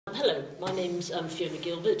Hello, my name's Fiona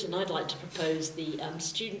Gilbert, and I'd like to propose the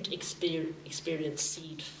Student Experience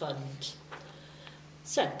Seed Fund.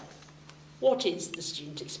 So, what is the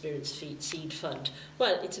Student Experience Seed Fund?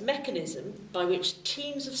 Well, it's a mechanism by which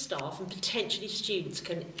teams of staff and potentially students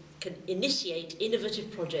can initiate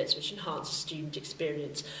innovative projects which enhance the student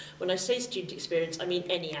experience. When I say student experience, I mean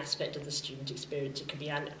any aspect of the student experience. It could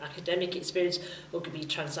be an academic experience or it could be a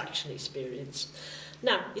transactional experience.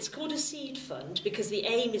 Now, it's called a seed fund because the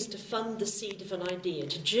aim is to fund the seed of an idea,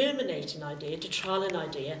 to germinate an idea, to trial an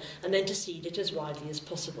idea, and then to seed it as widely as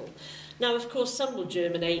possible. Now, of course, some will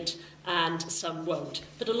germinate and some won't,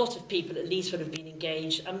 but a lot of people at least will have been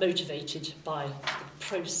engaged and motivated by the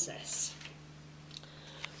process.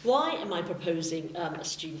 Why am I proposing a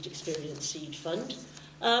student experience seed fund?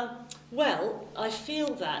 Well, I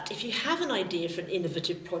feel that if you have an idea for an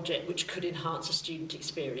innovative project which could enhance a student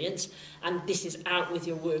experience, and this is out with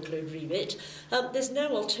your workload remit, there's no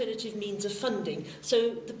alternative means of funding,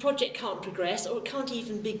 so the project can't progress or it can't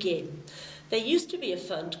even begin. There used to be a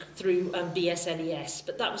fund through SESE,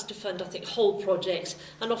 but that was to fund, I think, whole projects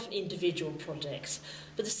and often individual projects.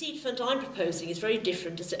 But the seed fund I'm proposing is very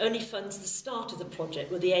different, as it only funds the start of the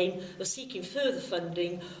project with the aim of seeking further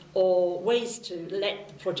funding or ways to let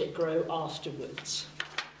the project grow afterwards.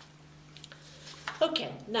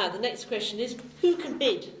 Okay, now the next question is, who can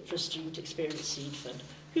bid for a Student Experience Seed Fund?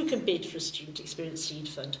 Who can bid for a Student Experience Seed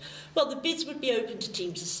Fund? Well, the bids would be open to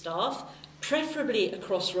teams of staff, preferably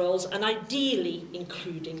across roles and ideally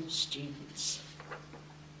including students.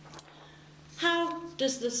 How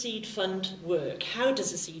does the seed fund work? How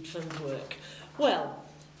does the seed fund work? Well,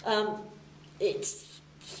 it's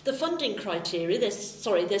the funding criteria. There's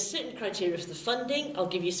certain criteria for the funding. I'll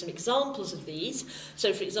give you some examples of these.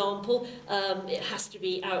 So, for example, it has to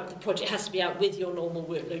be out. The project has to be out with your normal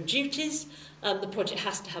workload duties. The project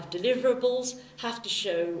has to have deliverables, have to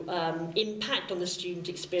show impact on the student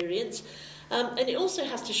experience. And it also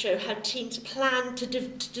has to show how teams plan to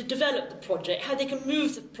develop the project, how they can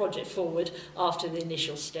move the project forward after the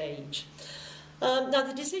initial stage. Now,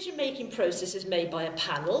 the decision-making process is made by a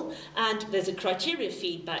panel, and there's a criteria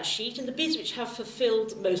feedback sheet, and the bids which have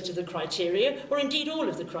fulfilled most of the criteria, or indeed all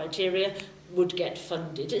of the criteria, would get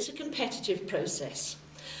funded. It's a competitive process.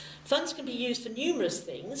 Funds can be used for numerous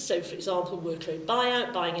things, so for example, workload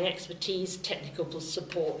buyout, buying in expertise, technical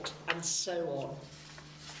support, and so on.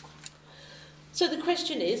 So the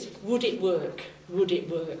question is, would it work? Would it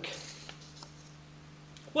work?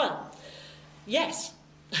 Well, yes,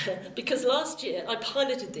 because last year I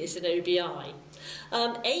piloted this in OBI.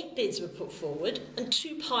 8 bids were put forward and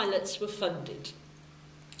 2 pilots were funded.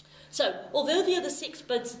 So, although the other 6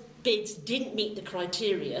 bids didn't meet the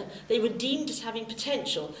criteria, they were deemed as having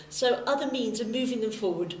potential, so other means of moving them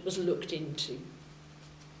forward was looked into.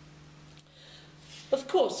 Of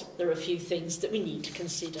course, there are a few things that we need to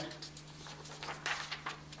consider.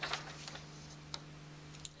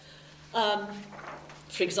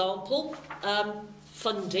 For example,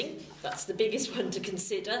 funding, that's the biggest one to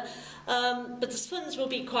consider, but the funds will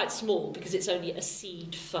be quite small because it's only a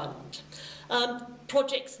seed fund.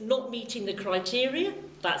 Projects not meeting the criteria,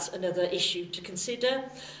 that's another issue to consider.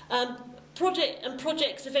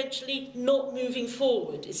 Projects eventually not moving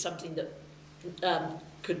forward is something that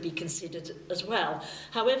could be considered as well.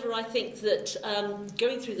 However, I think that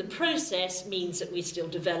going through the process means that we still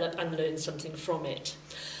develop and learn something from it.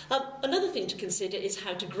 Another thing to consider is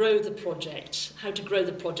how to grow the project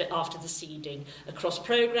after the seeding, across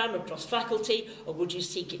programme, across faculty, or would you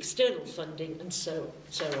seek external funding, and so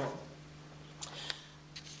on.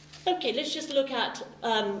 Okay, let's just look at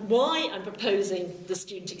why I'm proposing the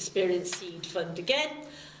Student Experience Seed Fund again.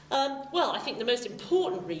 Well, I think the most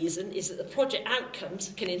important reason is that the project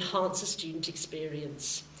outcomes can enhance the student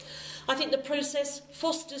experience. I think the process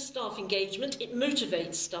fosters staff engagement, it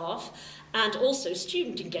motivates staff, and also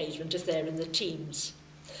student engagement if they're in the teams.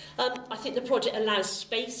 I think the project allows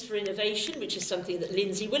space for innovation, which is something that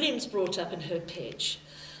Lindsay Williams brought up in her pitch.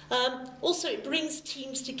 Also, it brings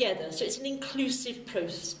teams together, so it's an inclusive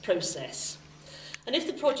process. And if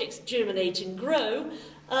the projects germinate and grow,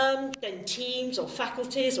 then teams or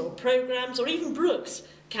faculties or programmes or even Brooks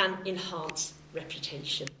can enhance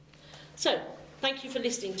reputation. So, thank you for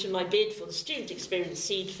listening to my bid for the Student Experience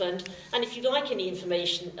Seed Fund, and if you'd like any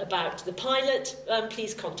information about the pilot,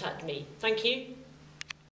 please contact me. Thank you.